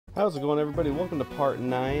How's it going, everybody? Welcome to part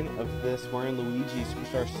 9 of this Mario & Luigi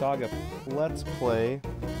Superstar Saga Let's Play.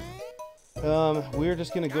 We're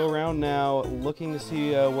just going to go around now looking to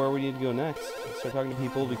see where we need to go next. Start talking to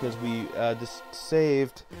people because we just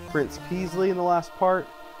saved Prince Peasley in the last part.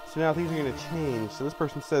 So now things are going to change. So this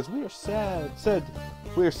person says, we are said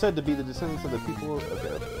to be the descendants of the people.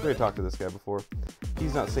 Okay, we already talked to this guy before.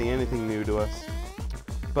 He's not saying anything new to us.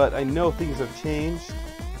 But I know things have changed.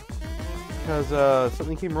 Because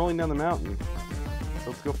something came rolling down the mountain. So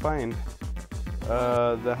let's go find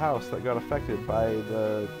the house that got affected by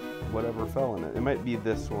the whatever fell in it. It might be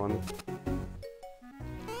this one.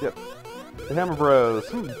 Yep. The Hammer Bros.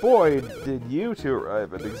 Boy, did you two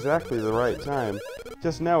arrive at exactly the right time.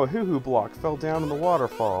 Just now a Hoohoo block fell down in the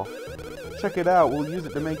waterfall. Check it out. We'll use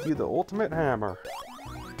it to make you the ultimate hammer.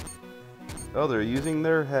 Oh, they're using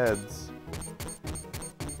their heads.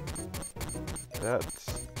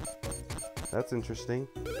 That's interesting.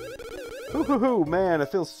 Hoo-hoo-hoo, man,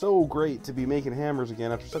 it feels so great to be making hammers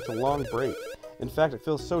again after such a long break. In fact, it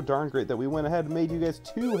feels so darn great that we went ahead and made you guys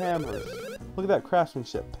 2 hammers. Look at that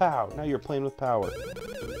craftsmanship. Pow! Now you're playing with power.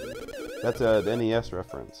 That's a NES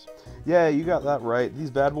reference. Yeah, you got that right.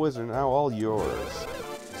 These bad boys are now all yours.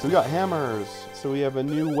 So we got hammers. So we have a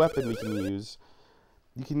new weapon we can use.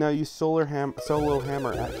 You can now use solo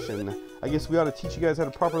hammer action. I guess we ought to teach you guys how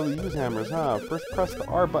to properly use hammers, huh? First press the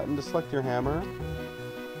R button to select your hammer.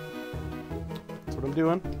 That's what I'm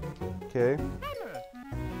doing. Okay.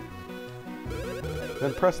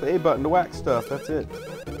 Then press the A button to whack stuff. That's it.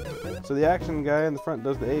 So the action guy in the front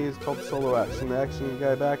does the A, is called solo action. The action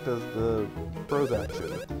guy back does the pros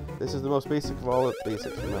action. This is the most basic of all the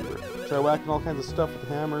basics, remember. Try whacking all kinds of stuff with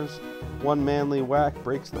hammers. One manly whack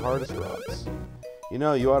breaks the hardest rocks. You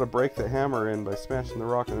know, you ought to break the hammer in by smashing the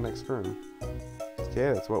rock in the next room.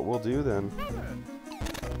 Okay, that's what we'll do then.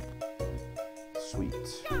 Sweet.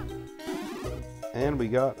 And we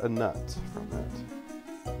got a nut from that.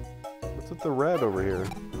 What's with the red over here?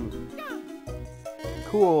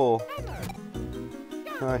 Cool.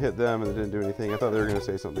 I hit them and it didn't do anything. I thought they were going to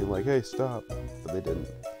say something like, hey, stop. But they didn't.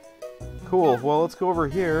 Cool. Well, let's go over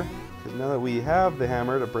here. Because now that we have the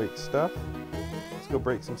hammer to break stuff, let's go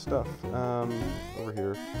break some stuff. Over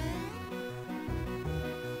here.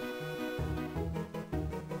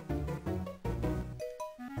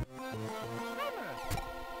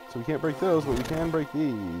 So we can't break those, but we can break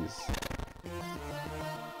these.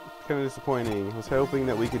 Kind of disappointing. I was hoping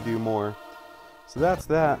that we could do more. So that's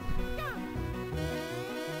that.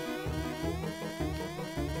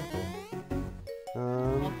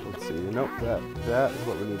 Let's see. Nope, that is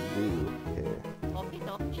what we need to do. Okay.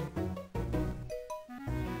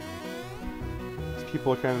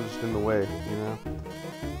 People are kind of just in the way, you know.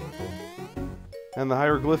 And the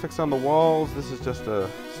hieroglyphics on the walls, this is just a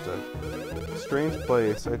strange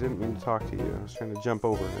place. I didn't mean to talk to you. I was trying to jump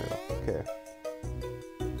over it. Okay.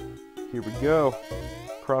 Here we go.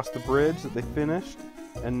 Across the bridge that they finished.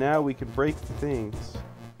 And now we can break the things.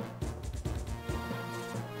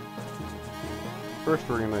 First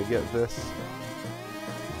we're gonna get this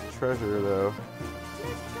treasure though.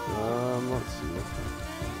 Let's see.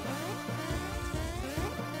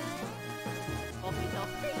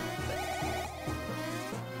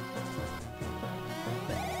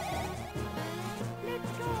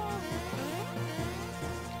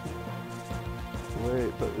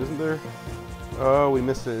 Wait, but isn't there? Oh, we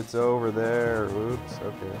missed it. It's over there. Oops.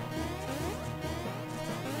 Okay.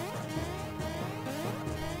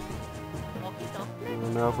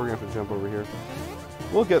 No, if we're gonna have to jump over here.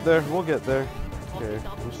 We'll get there. We'll get there. Okay.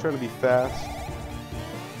 I'm just trying to be fast.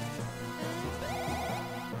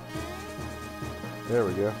 There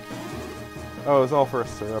we go. Oh, it's all for a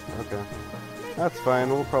syrup. Okay. That's fine.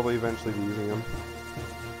 We'll probably eventually be using them.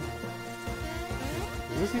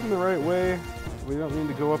 Is this even the right way? We don't need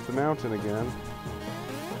to go up the mountain again.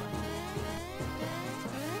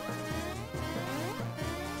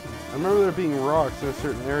 I remember there being rocks in a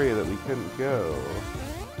certain area that we couldn't go.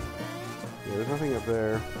 Yeah, there's nothing up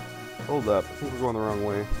there. Hold up, I think we're going the wrong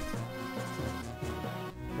way.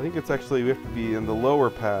 I think it's actually, we have to be in the lower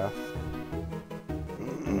path.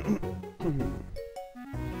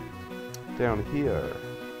 Down here.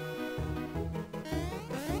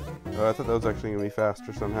 Oh, I thought that was actually going to be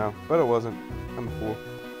faster somehow, but it wasn't. I'm a fool.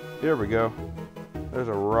 Here we go. There's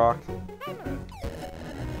a rock.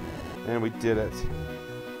 And we did it.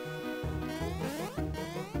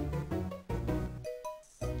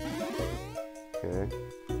 Okay.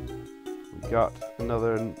 We got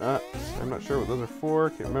another nut. I'm not sure what those are for.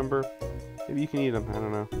 Can't remember. Maybe you can eat them. I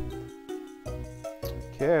don't know.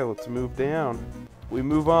 Okay, let's move down. We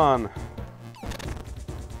move on.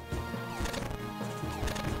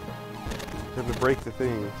 We have to break the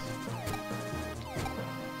things.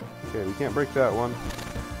 Okay, we can't break that one.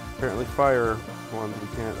 Apparently fire ones we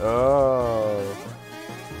can't. Oh.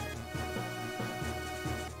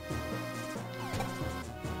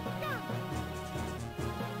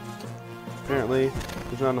 Apparently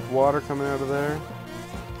there's not enough water coming out of there.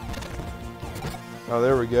 Oh,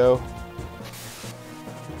 there we go.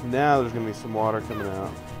 Now there's going to be some water coming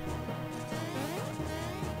out.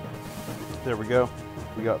 There we go.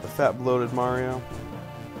 We got the fat bloated Mario.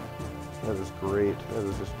 That is great. That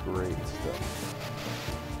is just great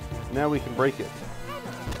stuff. Now we can break it.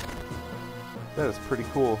 That is pretty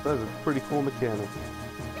cool. That is a pretty cool mechanic.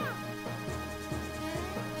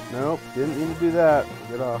 Nope, didn't mean to do that.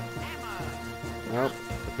 Get off. Nope.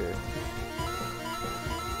 Okay.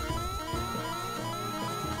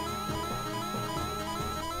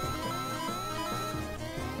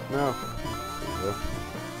 No.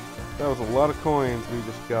 That was a lot of coins we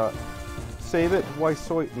just got. Save it? Why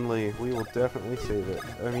certainly. We will definitely save it.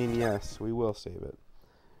 I mean, yes, we will save it.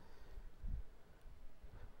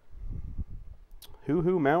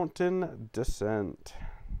 Hoohoo Mountain Descent.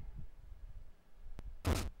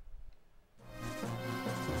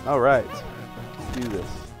 Alright. Let's do this.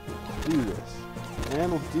 Do this.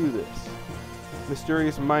 And we'll do this.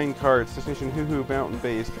 Mysterious mine carts. Destination Hoohoo Mountain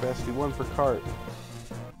Base. Capacity 1 per cart.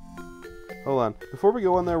 Hold on. Before we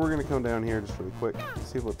go on there, we're going to come down here just really quick.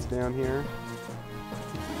 See what's down here.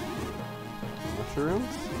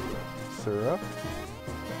 Mushrooms. Syrup.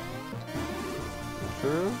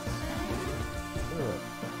 Mushrooms. Syrup.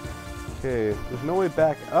 Okay, there's no way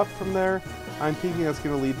back up from there. I'm thinking that's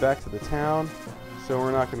going to lead back to the town, so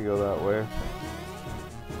we're not going to go that way.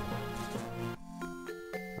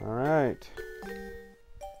 Alright.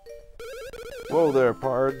 Whoa there,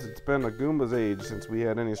 pards. It's been a Goomba's age since we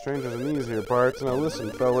had any strangers in these here parts. Now listen,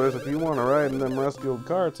 fellers, if you want to ride in them rusty old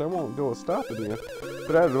carts, I won't go stopping you.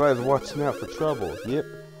 But I'd advise watching out for trouble. Yep,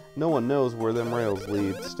 no one knows where them rails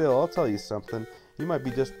lead. Still, I'll tell you something. You might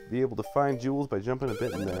be able to find jewels by jumping a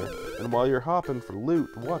bit in there. And while you're hopping for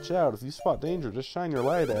loot, watch out. If you spot danger, just shine your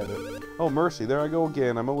light at it. Oh, mercy, there I go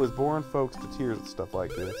again. I'm always boring folks to tears at stuff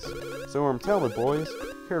like this. So, tell me, boys,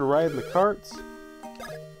 care to ride in the carts?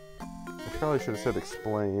 I probably should have said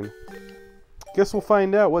explain. Guess we'll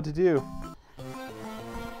find out what to do.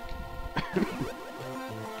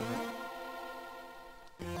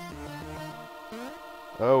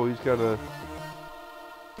 Oh, he's got a...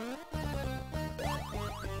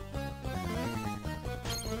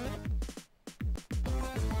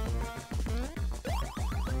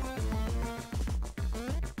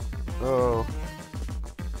 Oh.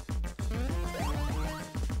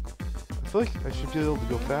 I feel like I should be able to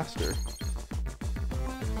go faster.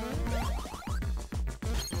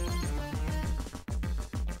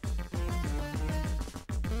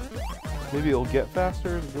 Maybe it'll get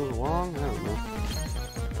faster as it goes along? I don't know.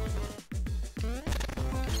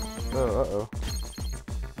 Oh, uh-oh.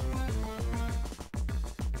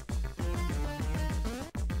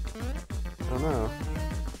 Oh no.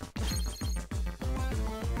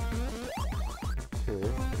 Okay.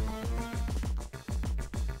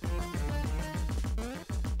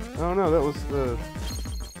 Oh no, that was the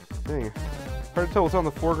thing. Hard to tell what's on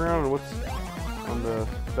the foreground and what's on the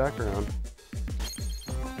background.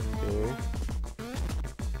 Okay.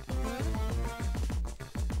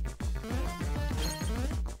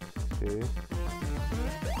 Okay.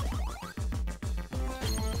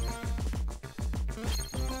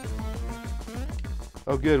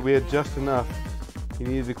 Oh good, we had just enough. You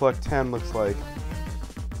needed to collect 10, looks like.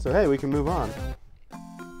 So hey, we can move on.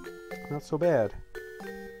 Not so bad.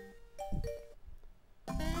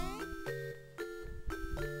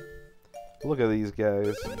 Look at these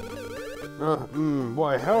guys.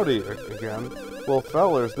 Why howdy again. Well,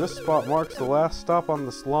 fellers, this spot marks the last stop on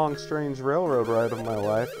this long, strange railroad ride of my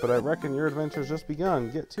life, but I reckon your adventure's just begun.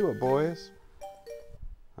 Get to it, boys.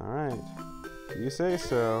 Alright. You say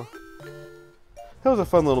so. That was a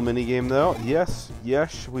fun little mini-game, though. Yes,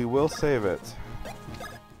 we will save it.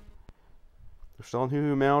 We're still on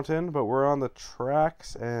Hoohoo Mountain, but we're on the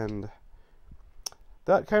tracks, and...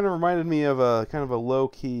 that kind of reminded me of a kind of a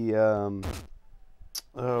low-key, oh,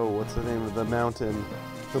 what's the name of the mountain?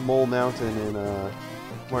 The Mole Mountain in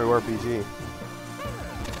Mario RPG.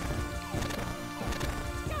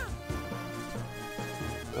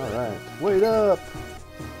 Alright, wait up!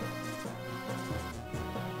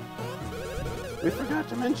 We forgot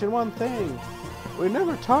to mention one thing. We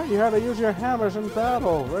never taught you how to use your hammers in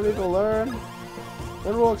battle. Ready to learn?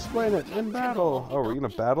 Then we'll explain it in battle. Oh, we're gonna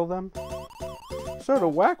battle them? So to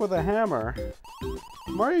whack with a hammer,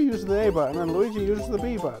 Mario uses the A button and Luigi uses the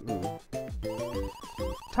B button.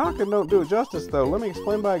 Talking don't do it justice, though. Let me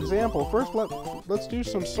explain by example. First, let's do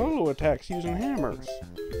some solo attacks using hammers.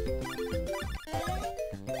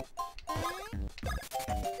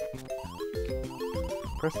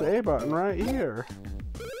 Press the A button right here.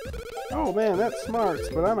 Oh man, that's smart,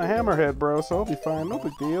 but I'm a hammerhead, bro, so I'll be fine. No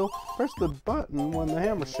big deal. Press the button when the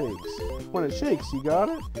hammer shakes. When it shakes, you got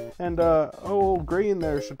it? And old Green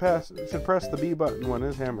there should press the B button when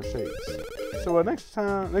his hammer shakes. So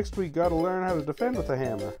next week, gotta learn how to defend with a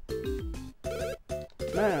hammer.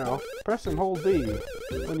 Now, press and hold B.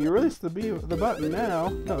 When you release the button now,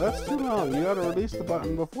 no, that's too long. You gotta release the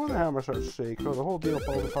button before the hammer starts to shake, or the whole deal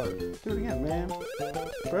falls apart. Do it again, man.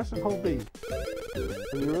 Press and hold B.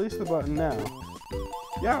 When you release the button now.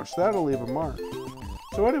 Youch, that'll leave a mark.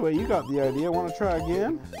 So anyway, you got the idea. Want to try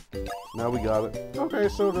again? Now we got it. Okay,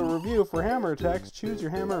 so to review, for hammer attacks, choose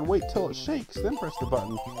your hammer and wait till it shakes, then press the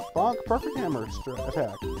button. Bonk, perfect hammer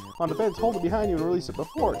attack. On defense, hold it behind you and release it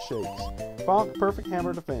before it shakes. Bonk, perfect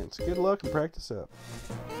hammer defense. Good luck and practice up.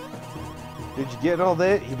 Did you get all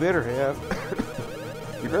that? You better have.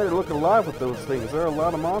 You better look alive with those things. There are a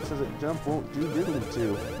lot of monsters that jump won't do diddly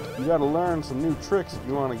to. You gotta learn some new tricks if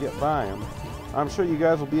you want to get by them. I'm sure you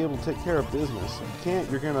guys will be able to take care of business. If you can't,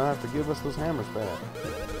 you're gonna have to give us those hammers back.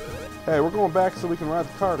 Hey, we're going back so we can ride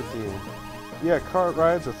the cart again. Yeah, cart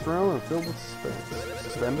rides are thrilling and filled with suspense.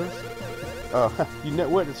 Suspenders? Oh, you know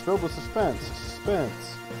what? It's filled with suspense.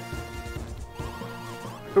 Suspense.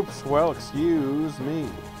 Oops, well, excuse me.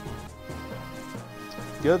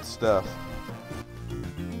 Good stuff.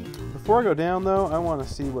 Before I go down, though, I want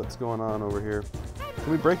to see what's going on over here.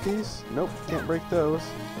 Can we break these? Nope, can't break those.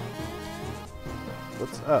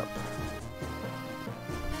 What's up?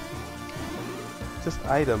 Just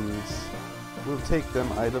items. We'll take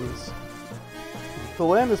them items. The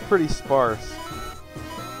land is pretty sparse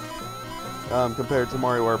compared to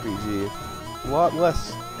Mario RPG. A lot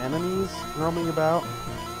less enemies roaming about.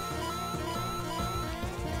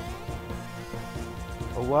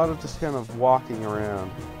 A lot of just kind of walking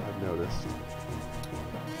around, I've noticed.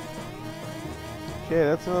 Okay,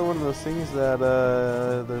 that's another one of those things that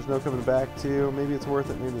there's no coming back to. Maybe it's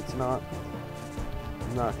worth it, maybe it's not.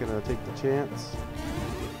 I'm not gonna take the chance.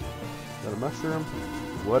 Got a mushroom.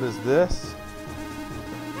 What is this?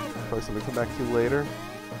 Probably something to come back to later.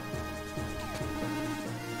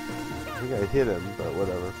 I think I hit him, but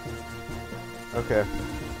whatever. Okay.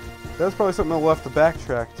 That's probably something I'll have to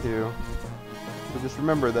backtrack to. So just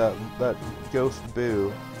remember that ghost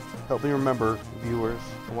boo. Help me remember, viewers,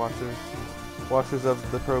 watchers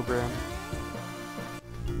of the program.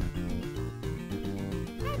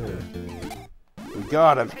 There. We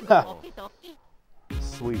got him!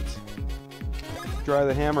 Sweet. Dry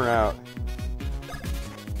the hammer out.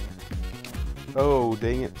 Oh,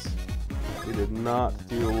 dang it. We did not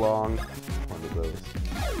do a long one of those.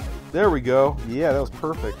 There we go. Yeah, that was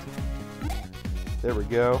perfect. There we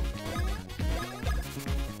go.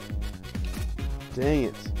 Dang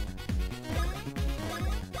it.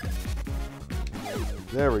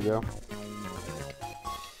 There we go.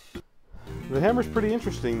 The hammer's pretty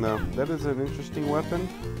interesting, though. That is an interesting weapon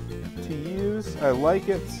to use. I like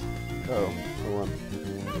it. Oh, hold on.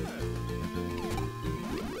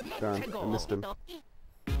 Darn, I missed him.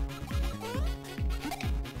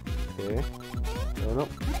 Okay. Oh, nope.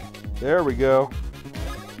 There we go.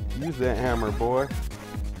 Use that hammer, boy.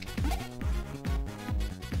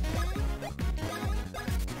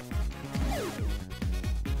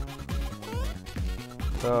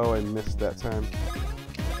 Oh, I missed that time.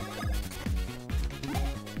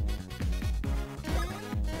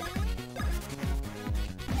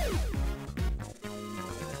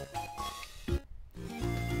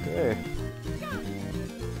 Okay.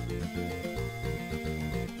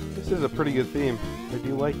 This is a pretty good theme. I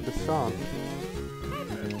do like this song.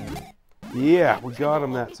 Yeah, we got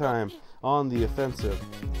him that time. On the offensive.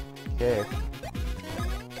 Okay.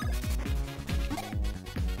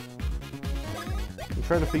 I'm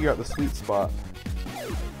trying to figure out the sweet spot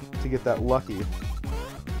to get that lucky.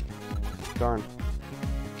 Darn.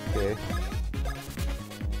 Okay.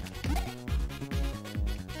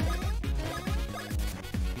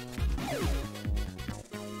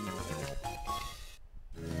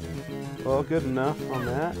 Well, good enough on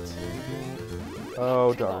that.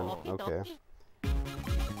 Oh, darn. Okay.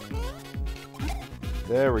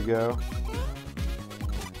 There we go.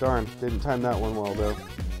 Darn, didn't time that one well, though.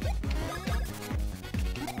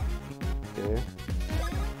 Okay.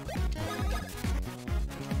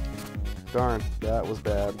 Darn, that was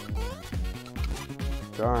bad.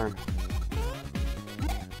 Darn.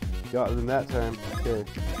 Got him that time. Okay.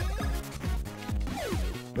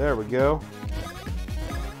 There we go.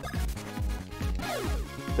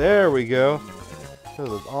 There we go. That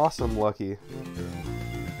was awesome, Lucky.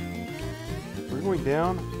 We're going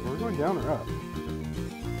down. We're going down or up?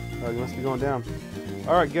 Oh, you must be going down.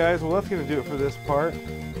 Alright, guys. Well, that's going to do it for this part.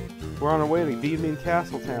 We're on our way to Demon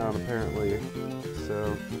Castletown, apparently.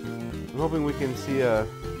 So, I'm hoping we can see a...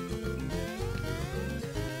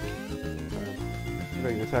 see if I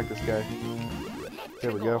can attack this guy.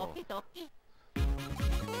 There we go.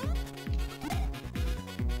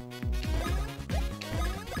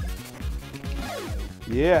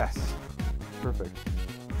 Yes! Perfect.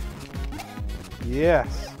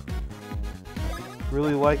 Yes!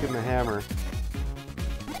 Really liking the hammer.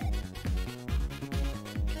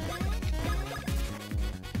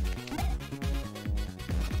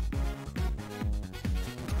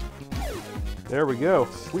 There we go.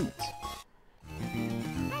 Sweet.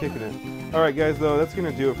 Kicking it. Alright guys, though, that's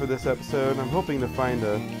going to do it for this episode. I'm hoping to find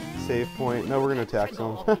a save point. No, we're going to attack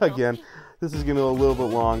some. Again, this is going to go a little bit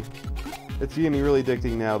long. It's getting really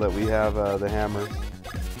addicting now that we have the hammers.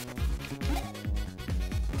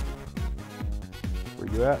 Where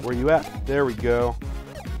you at? Where you at? There we go.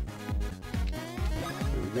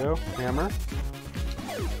 There we go. Hammer.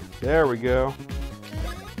 There we go.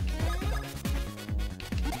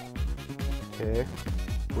 Okay.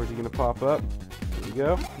 Where's he going to pop up? There we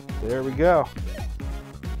go. There we go.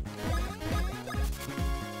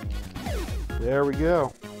 There we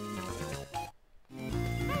go.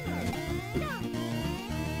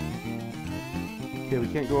 Okay, we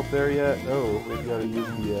can't go up there yet. Oh, we've got to use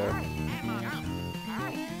the, yeah.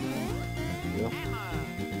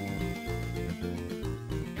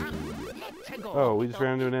 Oh, we just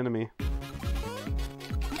ran into an enemy.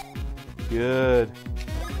 Good.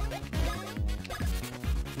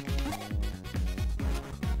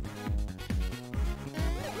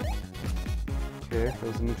 Okay, that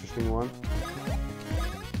was an interesting one.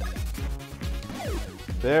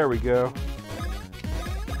 There we go.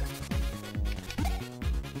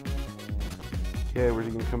 Okay, where's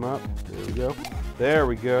he gonna come up? There we go. There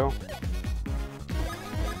we go.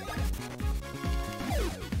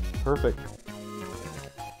 Perfect.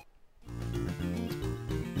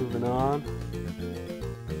 Moving on.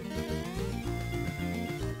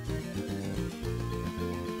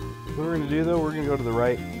 What we're gonna do though, we're gonna go to the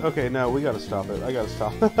right. Okay, no, we gotta stop it. I gotta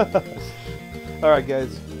stop. Alright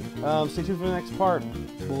guys, stay tuned for the next part.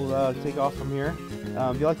 We'll take off from here.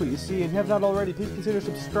 If you like what you see and have not already, please consider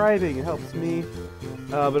subscribing. It helps me,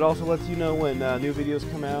 but also lets you know when new videos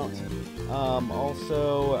come out.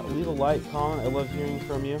 Also, leave a like, comment. I love hearing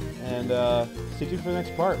from you. And stay tuned for the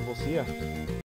next part. We'll see ya.